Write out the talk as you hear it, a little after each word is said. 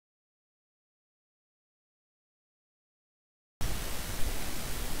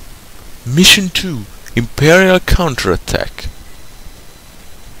Mission 2 Imperial Counterattack.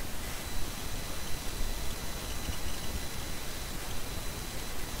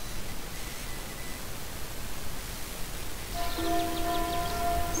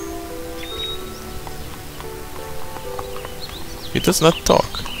 He does not talk.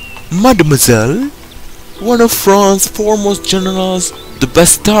 Mademoiselle, one of France's foremost generals, the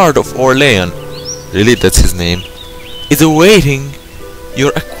bastard of Orléans, really that's his name, is awaiting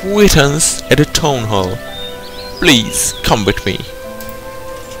your acquittance at the town hall. Please come with me.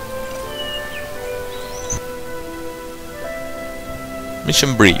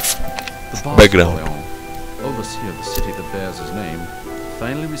 Mission brief. Background. Orléans, overseer of the city that bears his name,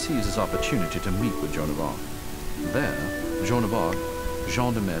 finally receives his opportunity to meet with Joan of Arc. There, Joan of Arc,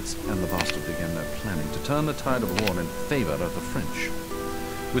 Jean de Metz, and the Bastard began their planning to turn the tide of war in favor of the French.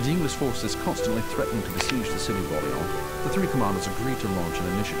 With the English forces constantly threatening to besiege the city of Orléans, the three commanders agreed to launch an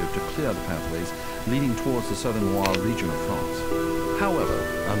initiative to clear the pathways leading towards the southern Loire region of France. However,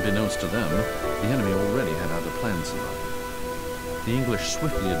 unbeknownst to them, the enemy already had other plans in mind. The English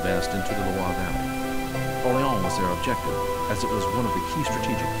swiftly advanced into the Loire Valley. Orléans was their objective, as it was one of the key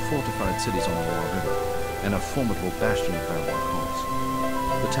strategic fortified cities on the Loire River, and a formidable bastion of Valois cause.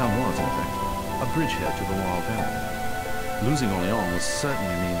 The town was, in effect, a bridgehead to the Loire Valley. Losing Orléans would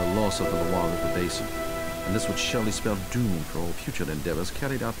certainly mean the loss of the Loire River basin, and this would surely spell doom for all future endeavors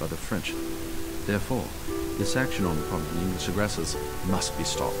carried out by the French. Therefore, this action on the part of the English aggressors must be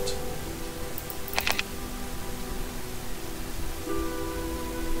stopped.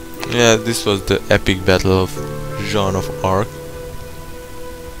 Yeah, this was the epic battle of Joan of Arc.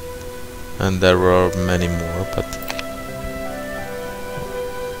 And there were many more, but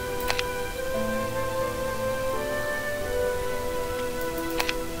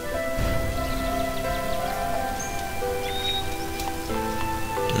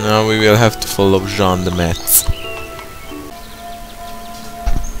now we will have to follow Jean de Metz.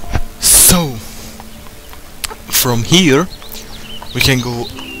 So, from here we can go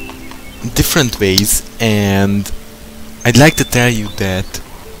different ways, and I'd like to tell you that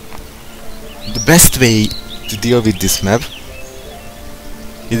the best way to deal with this map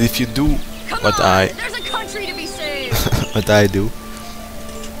is if you do what I what I do,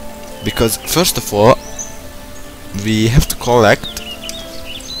 because first of all we have to collect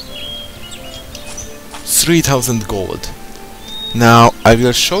 3000 gold. Now I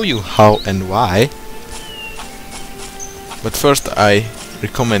will show you how and why, but first I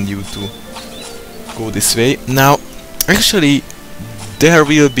recommend you to go this way. Now actually there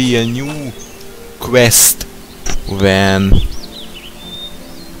will be a new quest when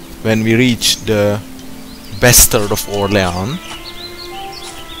we reach the Bastard of Orléans,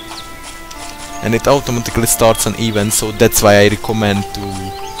 and it automatically starts an event, so that's why I recommend to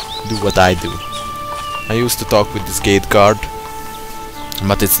do what I do. I used to talk with this gate guard,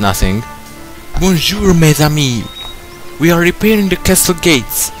 but it's nothing. Bonjour mes amis, we are repairing the castle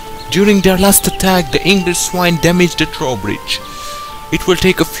gates. During their last attack the English swine damaged the drawbridge. It will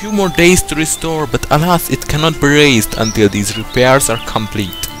take a few more days to restore, but alas, it cannot be raised until these repairs are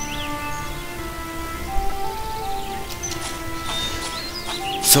complete.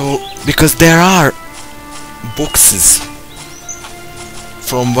 So, because there are boxes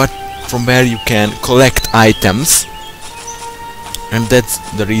from where you can collect items, and that's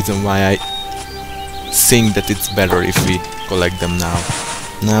the reason why I think that it's better if we collect them now.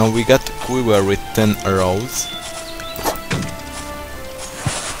 Now we got a quiver with 10 arrows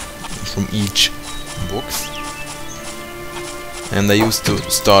from each box, and I used to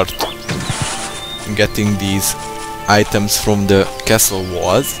start getting these items from the castle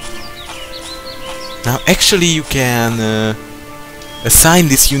walls. Now actually you can assign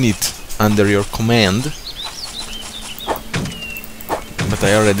this unit under your command, but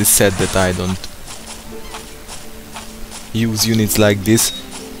I already said that I don't use units like this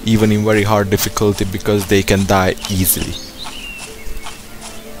even in very hard difficulty, because they can die easily.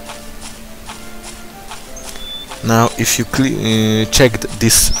 Now if you checked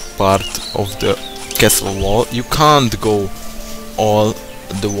this part of the castle wall, you can't go all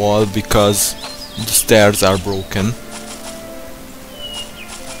the wall because the stairs are broken,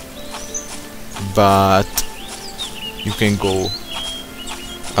 but you can go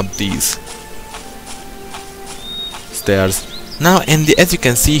up these stairs. Now, and as you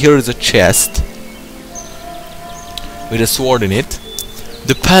can see, here is a chest with a sword in it.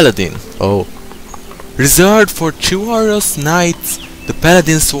 The Paladin. Oh. Reserved for chivalrous knights, the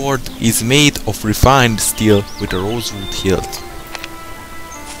Paladin sword is made of refined steel with a rosewood hilt.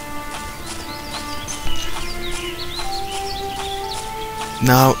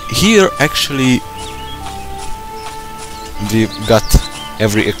 Now here actually we've got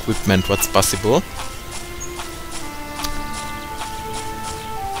every equipment what's possible.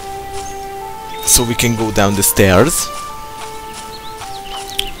 So we can go down the stairs.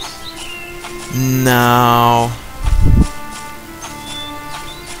 Now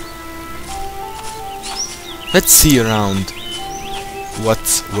let's see around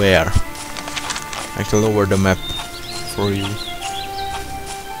what's where. I can lower the map for you.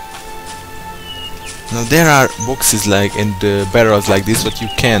 Now there are boxes like and barrels like this what you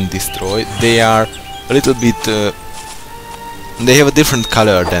can destroy. They are a little bit they have a different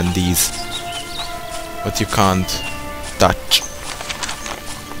color than these, but you can't touch.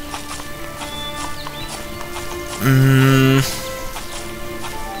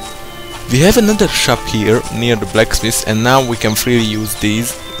 We have another shop here near the blacksmith, and now we can freely use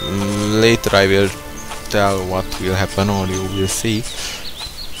these. Later I will tell what will happen, or you will see.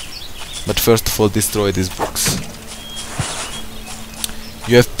 But first of all, destroy this box.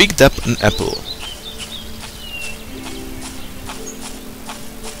 You have picked up an apple.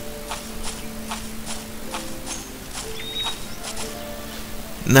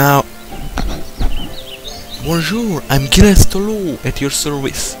 Now, bonjour, I'm Gilles Tolo at your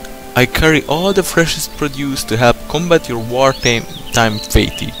service. I carry all the freshest produce to help combat your wartime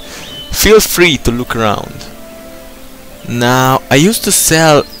fatigue. Feel free to look around. Now, I used to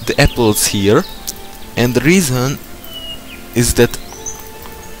sell the apples here, and the reason is that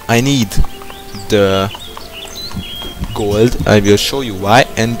I need the gold. I will show you why.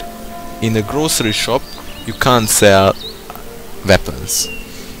 And in a grocery shop you can't sell weapons,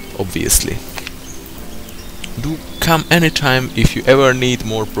 obviously. Do come anytime if you ever need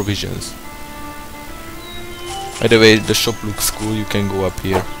more provisions. By the way, the shop looks cool. You can go up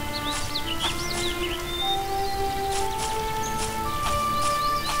here.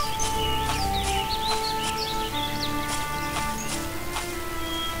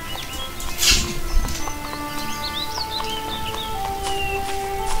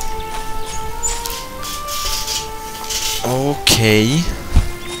 Okay.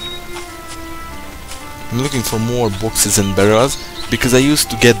 I'm looking for more boxes and barrels because I used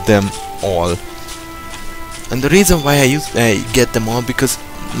to get them all. And the reason why I get them all because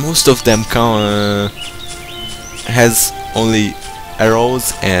most of them has only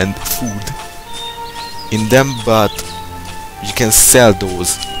arrows and food in them, but you can sell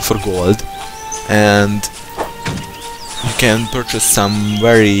those for gold, and you can purchase some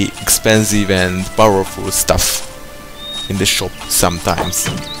very expensive and powerful stuff in the shop sometimes.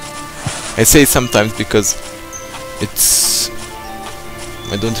 I say sometimes because it's...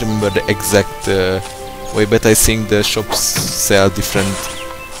 I don't remember the exact way, but I think the shops sell different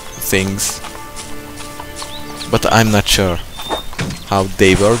things. But I'm not sure how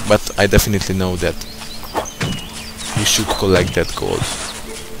they work, but I definitely know that you should collect that gold.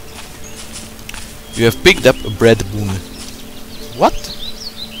 You have picked up a bread boon. What?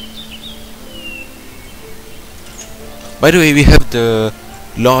 By the way, we have the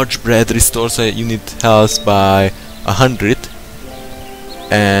large bread restores a unit health by 100,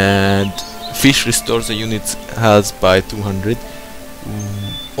 and fish restores a unit health by 200.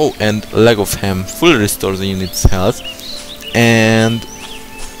 Oh, and leg of ham full restores a unit's health. And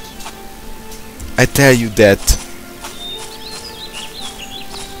I tell you that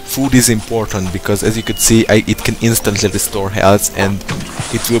food is important because, as you could see, it can instantly restore health, and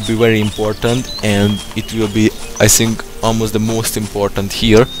it will be very important, and it will be, I think, almost the most important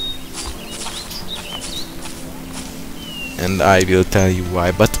here. And I will tell you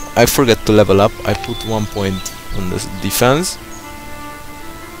why. But I forgot to level up. I put 1 point on the defense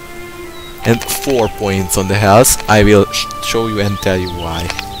and 4 points on the health. I will show you and tell you why.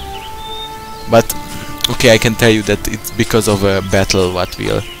 But okay, I can tell you that it's because of a battle what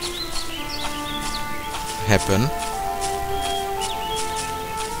will happen.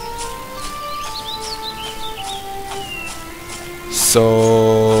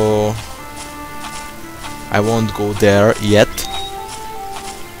 So I won't go there yet.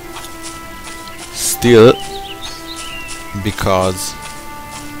 Still, because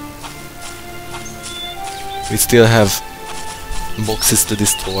we still have boxes to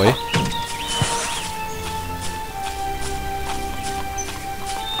destroy.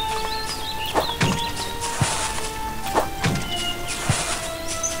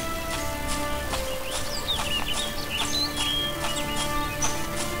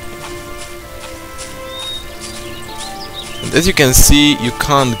 And as you can see, you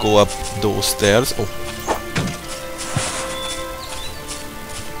can't go up those stairs. Oh.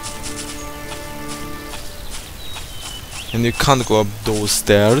 and you can't go up those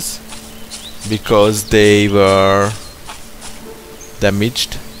stairs because they were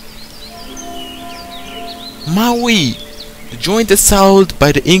damaged. Maui! The joint assault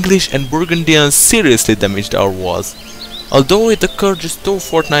by the English and Burgundians seriously damaged our walls. Although it occurred just 2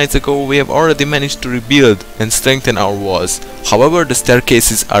 fortnights ago, we have already managed to rebuild and strengthen our walls. However, the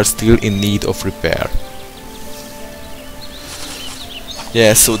staircases are still in need of repair.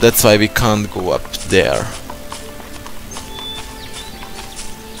 Yeah, so that's why we can't go up there.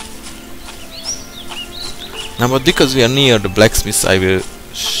 Now, but because we are near the blacksmith, I will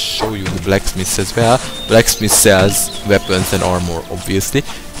show you the blacksmith as well. Blacksmith sells weapons and armor, obviously.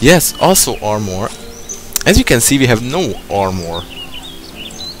 Yes, also armor. As you can see, we have no armor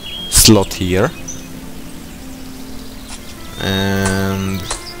slot here. And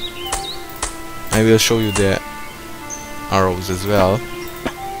I will show you the arrows as well.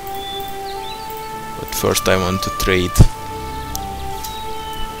 But first I want to trade.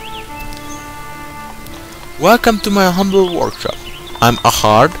 Welcome to my humble workshop. I'm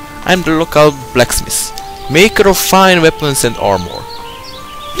Ahard. I'm the local blacksmith, maker of fine weapons and armor.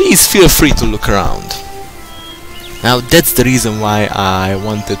 Please feel free to look around. Now that's the reason why I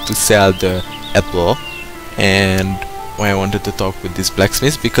wanted to sell the apple and why I wanted to talk with this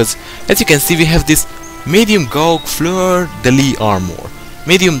blacksmith, because as you can see we have this medium Gauk Fleur de Lis armor,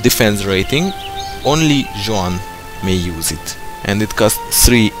 medium defense rating, only Joan may use it, and it costs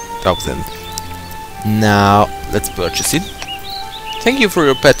 3000. Now let's purchase it. Thank you for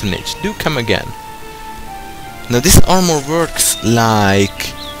your patronage, do come again. Now this armor works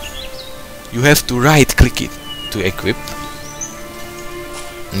like you have to right click it to equip,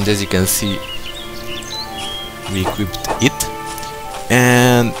 and as you can see we equipped it.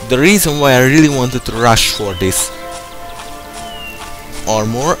 And the reason why I really wanted to rush for this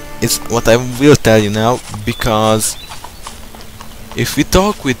armor is what I will tell you now, because if we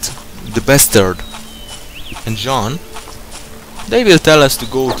talk with the bastard and John, they will tell us to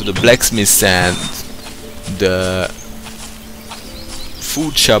go to the blacksmith and the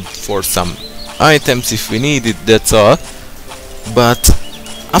food shop for some items if we need it, that's all. But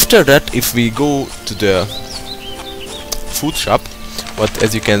after that, if we go to the food shop, but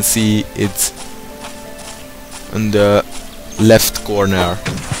as you can see it's in the left corner,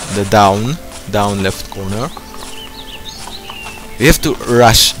 the down left corner, we have to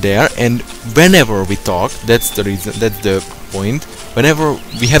rush there, and whenever we talk, that's the reason, that's the point, whenever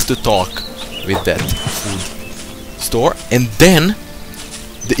we have to talk with that food store, and then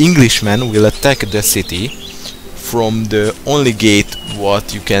the Englishman will attack the city from the only gate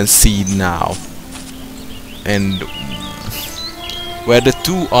what you can see now, and where the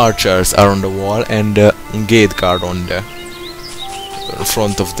 2 archers are on the wall and the gate guard on the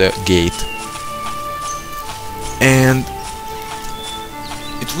front of the gate. And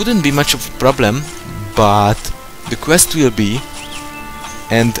it wouldn't be much of a problem, but the quest will be,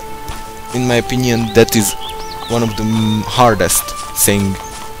 and in my opinion that is one of the hardest thing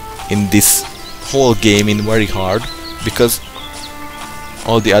in this whole game, in very hard, because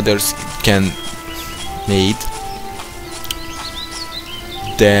all the others can made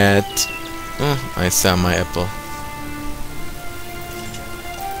that. I sell my apple.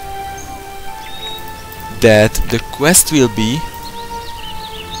 That the quest will be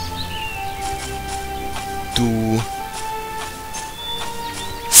to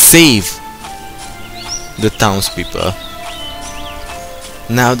save the townspeople.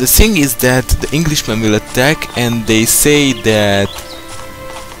 Now the thing is that the Englishmen will attack, and they say that,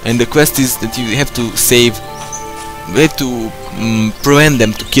 and the quest is that you have to save, we have to prevent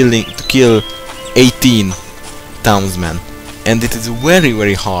them to kill 18 townsmen, and it is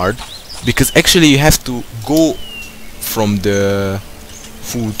very hard, because actually you have to go from the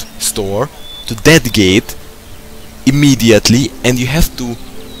food store to that gate immediately, and you have to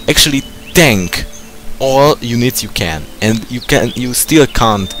actually tank all units you can, and you still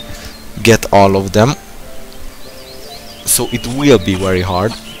can't get all of them, so it will be very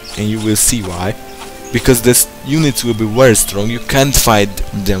hard, and you will see why, because the units will be very strong. You can't fight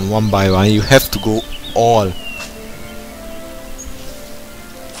them one by one, you have to go all,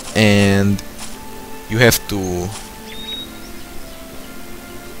 and you have to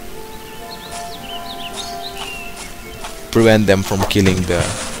prevent them from killing the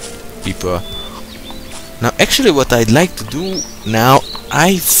people. Now actually what I'd like to do now,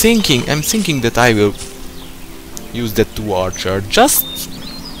 I'm thinking that I will use that 2 archer just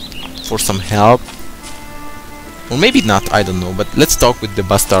for some help, or maybe not, I don't know, but let's talk with the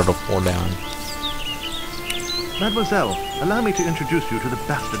bastard of Orleans. Mademoiselle, allow me to introduce you to the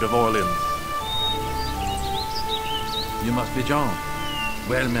bastard of Orleans. You must be Joan.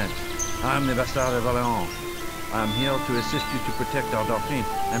 Well met. I'm the Bastard of Orléans. I am here to assist you to protect our Dauphin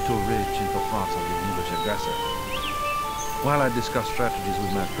and to rid into France of the English aggressor. While I discuss strategies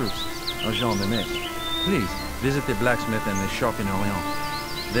with my troops, Jean de Metz, please visit the blacksmith and the shop in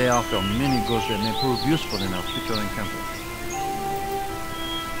Orléans. They offer many goods that may prove useful in our future encounter.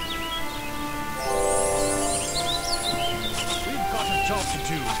 We've got a job to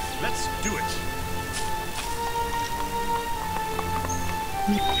do. Let's do it.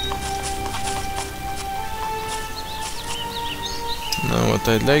 Now what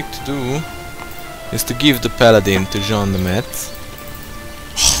I'd like to do is to give the paladin to Jean de Metz.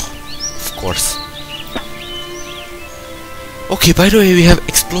 Of course. Okay, by the way, we have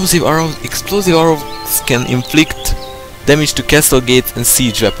explosive arrows. Explosive arrows can inflict damage to castle gates and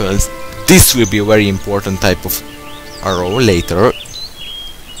siege weapons. This will be a very important type of arrow later,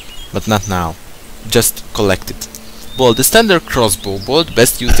 but not now. Just collect it. Bolt, the standard crossbow bolt,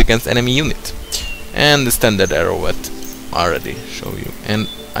 best used against enemy unit. And the standard arrowhead, already show you. And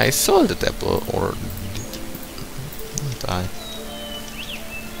I sold that apple, or didn't I?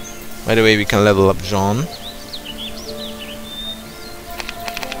 By the way, we can level up Joan.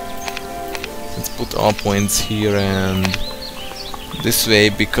 Let's put all points here and this way,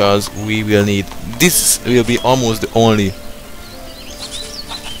 because we will need... This will be almost the only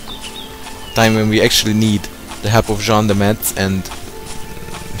time when we actually need the help of Jean de Metz and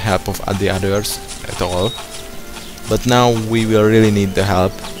help of the others at all. But now we will really need the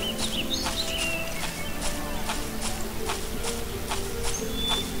help.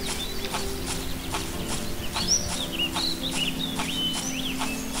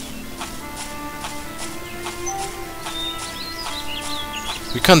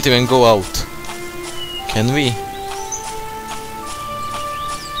 We can't even go out, can we?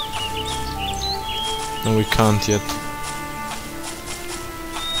 No, we can't yet.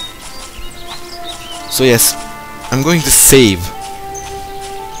 So yes, I'm going to save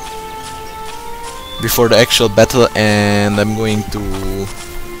before the actual battle, and I'm going to...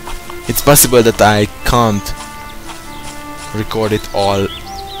 It's possible that I can't record it all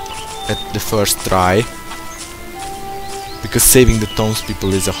at the first try, because saving the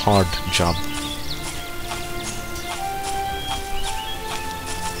townspeople is a hard job.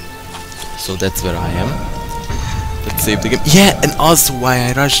 So that's where I am. Let's save the game. Yeah, and also why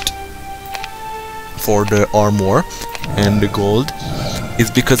I rushed for the armor and the gold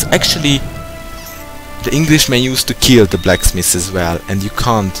is because actually the Englishmen used to kill the blacksmiths as well, and you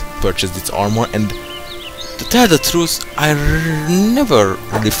can't purchase this armor. And to tell the truth, I never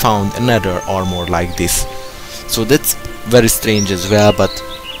really found another armor like this. So that's very strange as well, but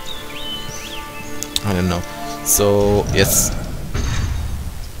I don't know. So yes,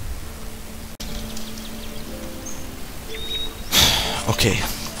 okay.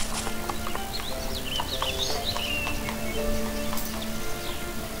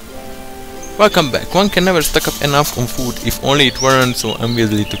 Welcome back. One can never stock up enough on food if only it weren't so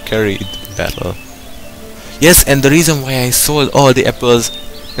unwieldy to carry it to battle. Yes, and the reason why I sold all the apples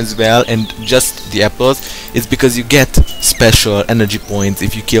as well, and just the apples, is because you get special energy points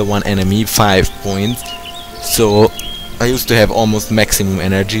if you kill one enemy, 5 points. So I used to have almost maximum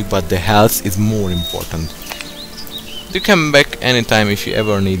energy, but the health is more important. You come back anytime if you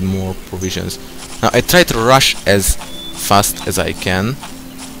ever need more provisions. Now I try to rush as fast as I can,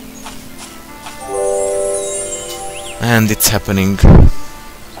 and it's happening.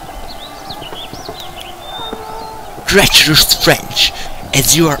 Treacherous French!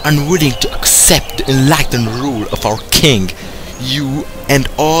 As you are unwilling to accept the enlightened rule of our king, you and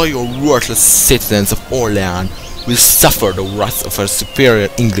all your worthless citizens of Orleans will suffer the wrath of our superior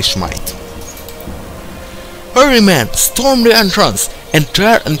English might. Hurry, men, storm the entrance, and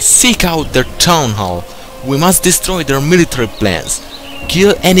try and seek out their town hall. We must destroy their military plans.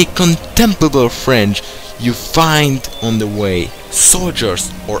 Kill any contemptible French you find on the way,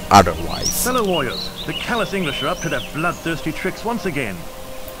 soldiers or otherwise. Fellow warriors, the callous English are up to their bloodthirsty tricks once again.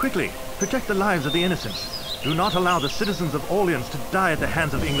 Quickly, protect the lives of the innocent. Do not allow the citizens of Orleans to die at the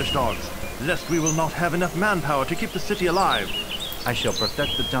hands of English dogs, lest we will not have enough manpower to keep the city alive. I shall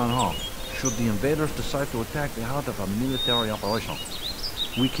protect the town hall, should the invaders decide to attack the heart of a military operation.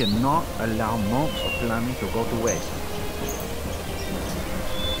 We cannot allow months of planning to go to waste.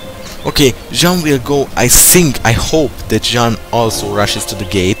 Okay, Jean will go. I hope that Jean also rushes to the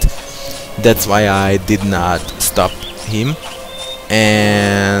gate. That's why I did not stop him.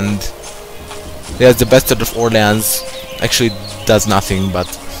 And yes, the Bastard of Orleans actually does nothing, but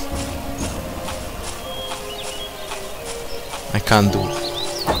I can't do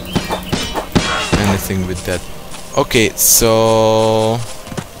anything with that. Okay, so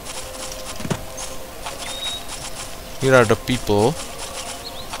here are the people,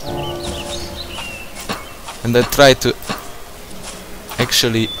 and I try to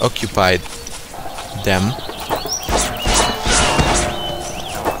actually occupy them.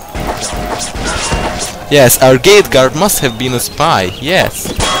 Yes, our gate guard must have been a spy. Yes,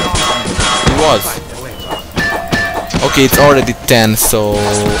 he was. Okay, it's already 10, so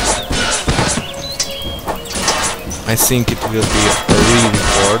I think it will be a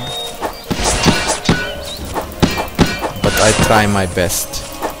re-record, but I try my best.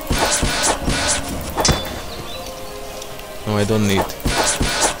 No, I don't need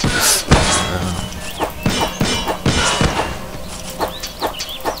this.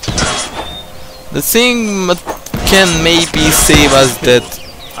 The thing can maybe save us that.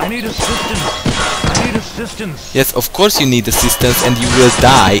 I need assistance. I need assistance. Yes, of course you need assistance, and you will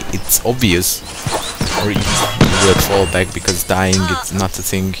die. It's obvious. Or you will fall back because dying is not a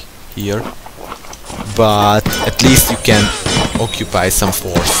thing here. But at least you can occupy some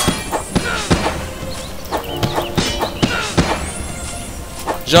force.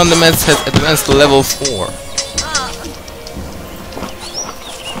 Jean de Metz has advanced to level 4.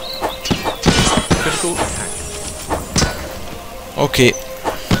 Critical attack. Okay.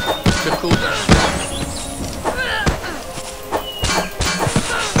 Critical attack.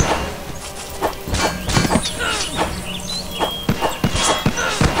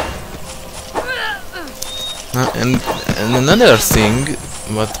 And another thing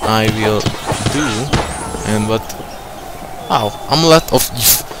what I will do, and what Amulet of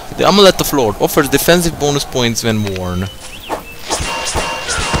the Amulet of Lord offers defensive bonus points when worn.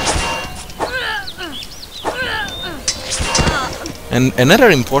 And another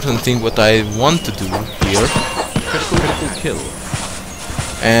important thing what I want to do here, Critical kill.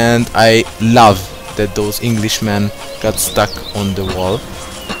 and I love that those Englishmen got stuck on the wall,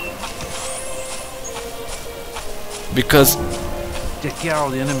 because Take care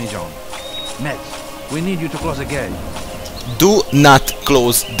of the enemy, Joan. Metz, we need you to close the gate. do not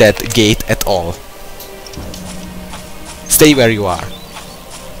close that gate at all. Stay where you are.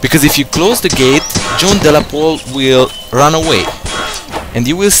 Because if you close the gate, John de la Pole will run away. And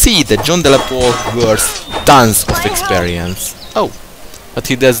you will see that John de la Pole worth tons of experience. Oh, but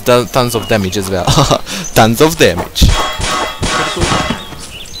he does tons of damage as well. Tons of damage.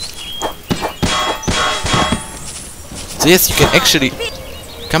 So yes, you can actually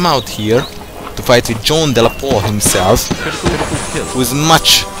come out here to fight with John de la Pole himself, who is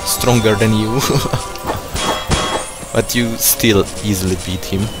much stronger than you. But you still easily beat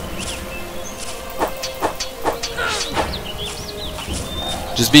him.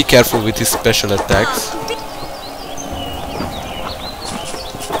 Just be careful with his special attacks.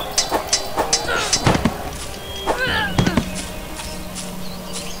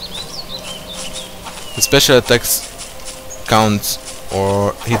 The special attacks counts,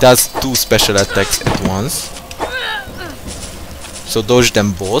 or he does 2 special attacks at once. So dodge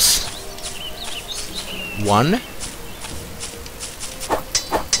them both. 1.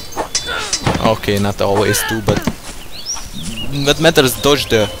 Okay, not always 2, but what matters, dodge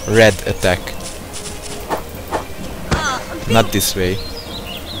the red attack. Not this way.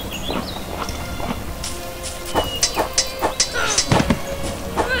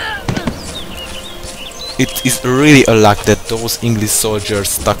 It is really a luck that those English soldiers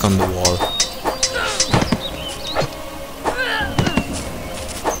stuck on the wall.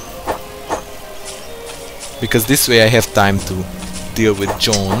 Because this way I have time to deal with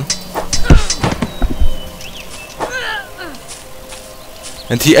Joan.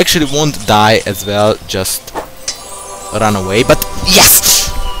 And he actually won't die as well, just run away, but yes!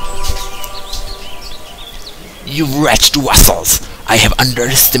 You wretched vassals! I have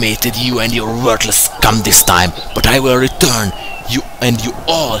underestimated you and your worthless scum this time, but I will return, you and you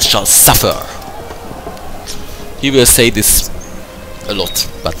all shall suffer. He will say this a lot,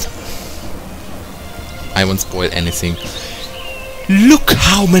 but I won't spoil anything. Look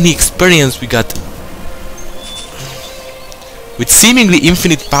how many experience we got. With seemingly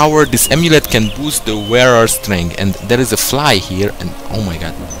infinite power, this amulet can boost the wearer's strength, and there is a fly here, and oh my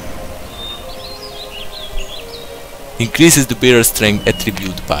god. Increases the bearer's strength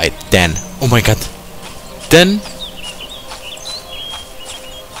attribute by 10. Oh my god. Then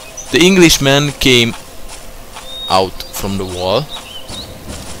the Englishman came out from the wall.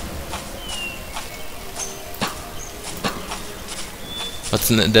 But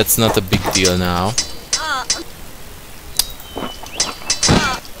that's not a big deal now.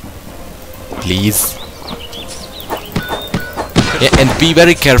 Please. Yeah, and be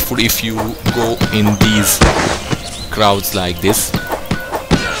very careful if you go in these crowds like this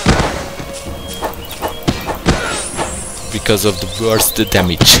because of the burst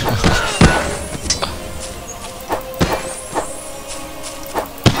damage.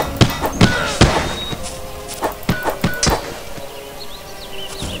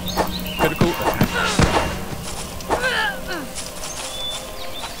 Critical attack.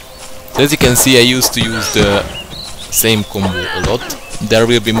 So as you can see, I used to use the same combo a lot. There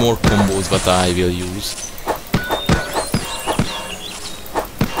will be more combos that I will use.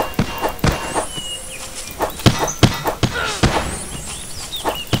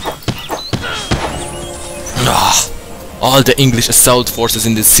 All the English assault forces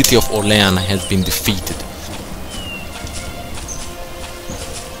in the city of Orléans has been defeated.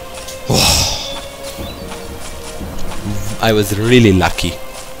 I was really lucky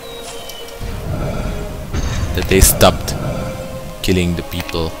that they stopped killing the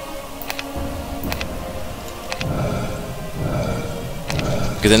people.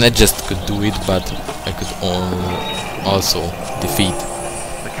 Because then I just could do it, but I could also defeat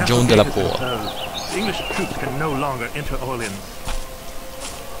Joan de la Pole. The English troops can no longer enter Orleans.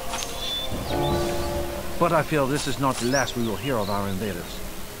 But I feel this is not the last we will hear of our invaders.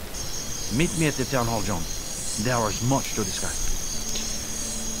 Meet me at the town hall, John. There is much to discuss.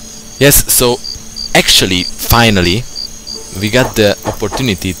 Yes, so actually, finally, we got the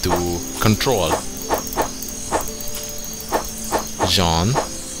opportunity to control Jean.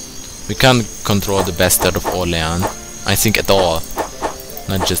 We can't control the bastard of Orléans, I think, at all.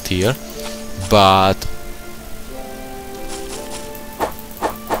 Not just here. But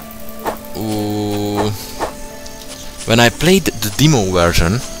when I played the demo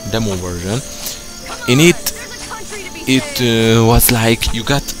version, in it was like you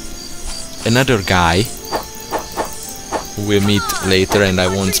got another guy who we'll meet later, and I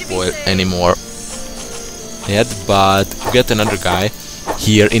won't spoil anymore yet, but you get another guy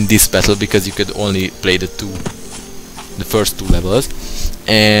here in this battle because you could only play the first two levels,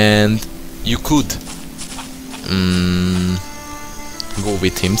 and you could go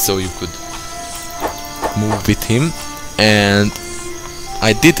with him, so you could move with him. And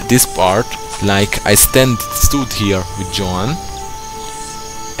I did this part like I stood here with Joan,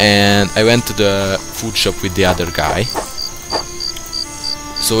 and I went to the food shop with the other guy.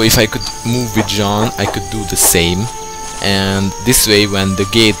 So if I could move with Joan, I could do the same, and this way when the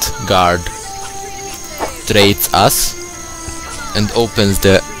gate guard trades us and opens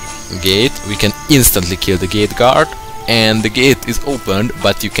the gate, we can instantly kill the gate guard, and the gate is opened,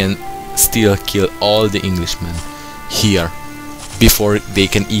 but you can still kill all the Englishmen here before they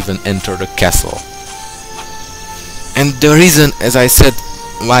can even enter the castle. And the reason, as I said,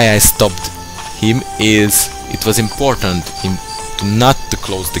 why I stopped him is it was important not to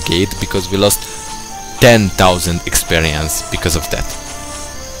close the gate, because we lost 10,000 experience because of that.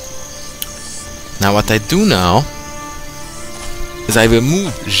 Now what I do now is I will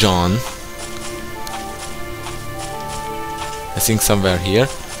move Jean, I think somewhere here,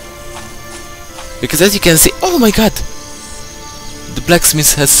 because as you can see, oh my god, the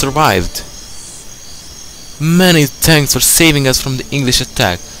blacksmith has survived. Many thanks for saving us from the English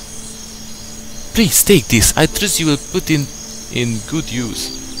attack. Please take this, I trust you will put in good use.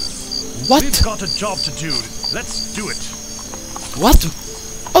 What? We've got a job to do. Let's do it. What?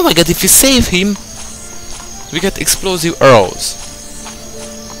 Oh my god, if we save him, we get explosive arrows.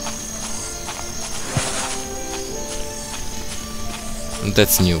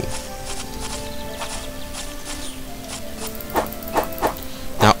 That's new.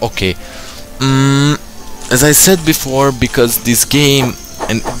 Now, okay. As I said before, because this game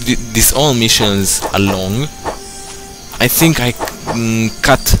and these all missions are long, I think I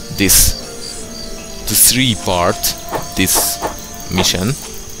cut this to 3 parts, this mission,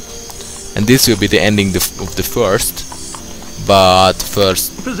 and this will be the ending of the first. But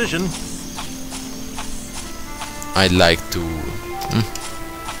first, Position. I'd like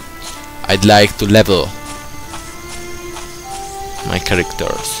to level my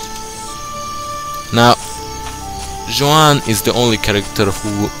characters. Now, Joan is the only character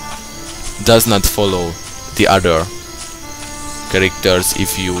who does not follow the other characters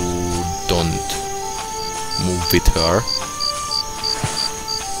if you don't move with her.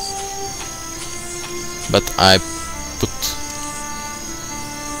 But I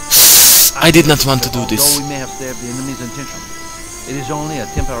did not want to do this. Although we may have saved the enemy's intention, it is only a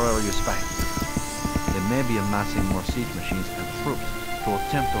temporary respite. They may be amassing more siege machines and troops to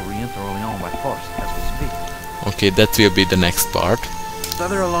attempt to re-enter Orléans by force as we speak. Okay, that will be the next part.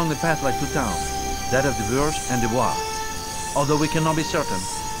 Further along the path lie 2 towns, that of the Bourges and the Bois. Although we cannot be certain,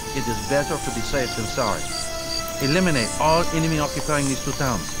 it is better to be safe than sorry. Eliminate all enemy occupying these two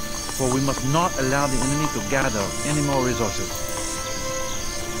towns, for we must not allow the enemy to gather any more resources.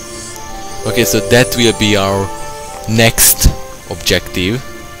 Okay, so that will be our next objective.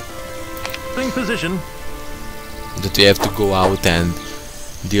 In position. That we have to go out and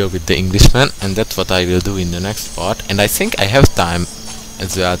deal with the Englishmen, and that's what I will do in the next part. And I think I have time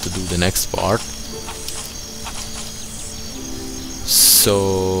as well to do the next part.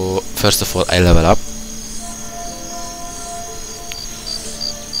 So first of all, I level up.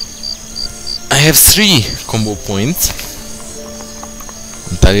 I have 3 combo points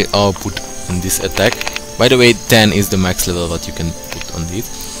that I will put in this attack. By the way, 10 is the max level what you can put on this.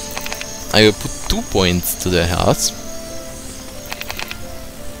 I will put 2 points to the health.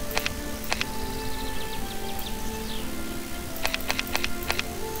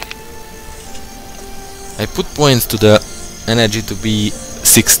 I put points to the energy to be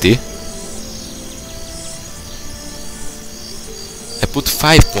 60. I put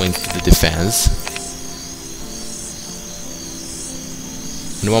 5 points to the defense.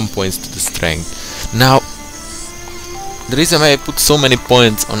 And 1 point to the strength. Now, the reason why I put so many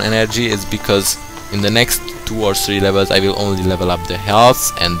points on energy is because in the next 2 or 3 levels I will only level up the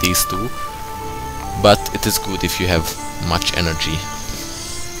health and these 2. But it is good if you have much energy.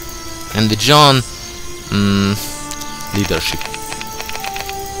 And the Joan leadership.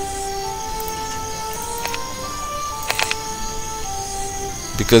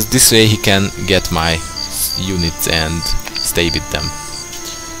 Because this way he can get my units and stay with them.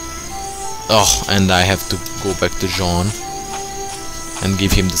 Oh, and I have to go back to Joan and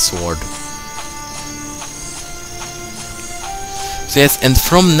give him the sword. So yes, and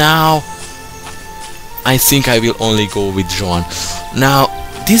from now I think I will only go with Joan. Now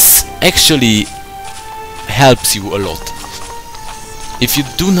this actually helps you a lot. If you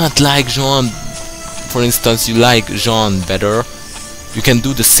do not like Joan, for instance you like Joan better, you can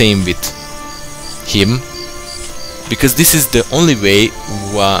do the same with him, because this is the only way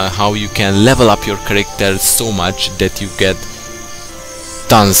how you can level up your character so much that you get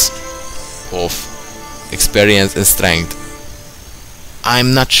tons of experience and strength.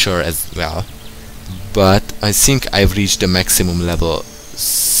 I'm not sure as well, but I think I've reached the maximum level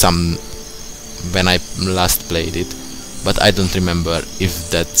when I last played it, but I don't remember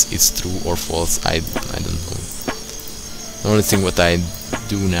if that is true or false. I don't know. The only thing what I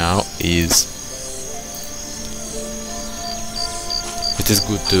do now is it is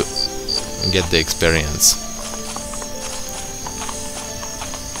good to get the experience.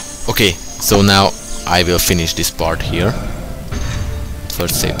 Okay, so now I will finish this part here.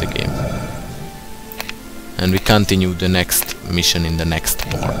 First save the game. And we continue the next mission in the next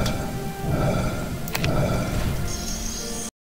part.